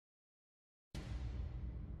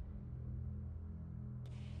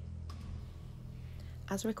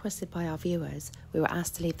As requested by our viewers, we were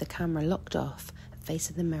asked to leave the camera locked off and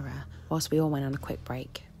facing the mirror whilst we all went on a quick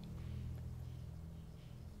break.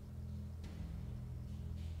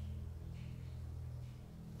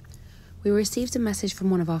 We received a message from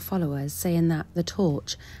one of our followers saying that the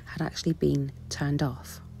torch had actually been turned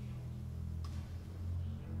off.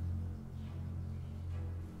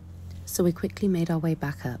 So we quickly made our way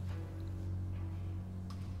back up.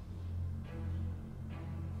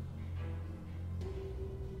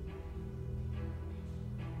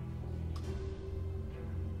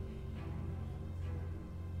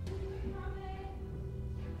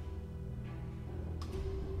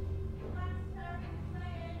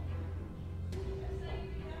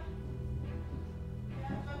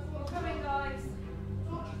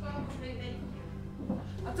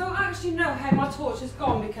 I don't actually know how my torch has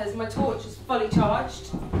gone because my torch is fully charged.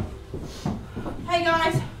 Hey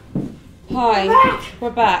guys! Hi.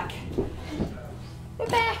 We're back. We're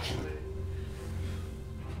back.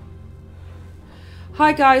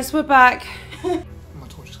 Hi guys, we're back. My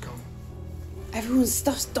torch is gone. Everyone's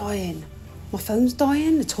stuff's dying. My phone's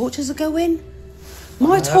dying, the torches are going.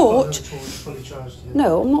 My torch... Fully charged, yeah.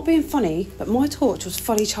 No, I'm not being funny, but my torch was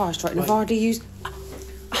fully charged, right? And I've already used...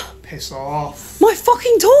 Piss off. My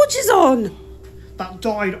fucking torch is on! That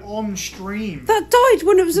died on stream. That died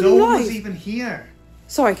when it was No one alive. was even here.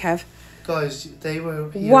 Sorry, Kev. Guys, they were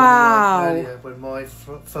here Wow. earlier when my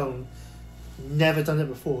phone never done it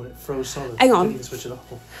before. It froze solid. Hang I on. didn't even switch it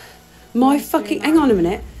off. My fucking... Hang on a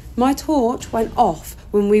minute. My torch went off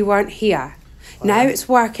when we weren't here. Now it's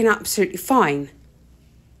working absolutely fine.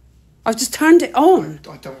 I've just turned it on.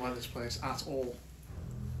 I don't like this place at all.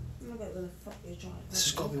 This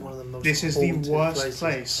has got to be one of the most. This is the haunted worst places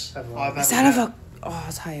place ever. I've It's ever hell of been. a... Oh,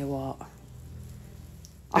 I'll tell you what.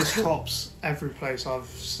 This tops every place I've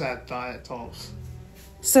said that it tops.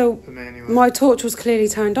 So, For me anyway. my torch was clearly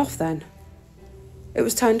turned off then. It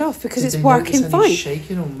was turned off because Did it's they working notice any fine.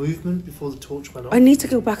 shaking or movement before the torch went off? I need to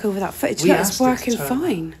go back over that footage. Look, it's asked it to working turn-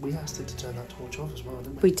 fine. We asked it to turn that torch off as well,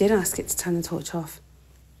 didn't we? We did ask it to turn the torch off.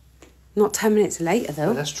 Not 10 minutes later, though.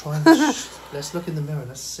 Well, let's try and let's look in the mirror.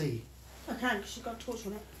 Let's see. I can because you've got a torch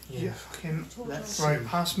on it. Yeah, fucking. Let's Right, see.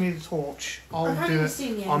 pass me the torch. I'll haven't do even it.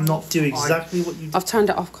 seen you. I'm not. Do exactly what you. I've turned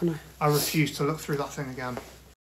it off, Connor. I refuse to look through that thing again.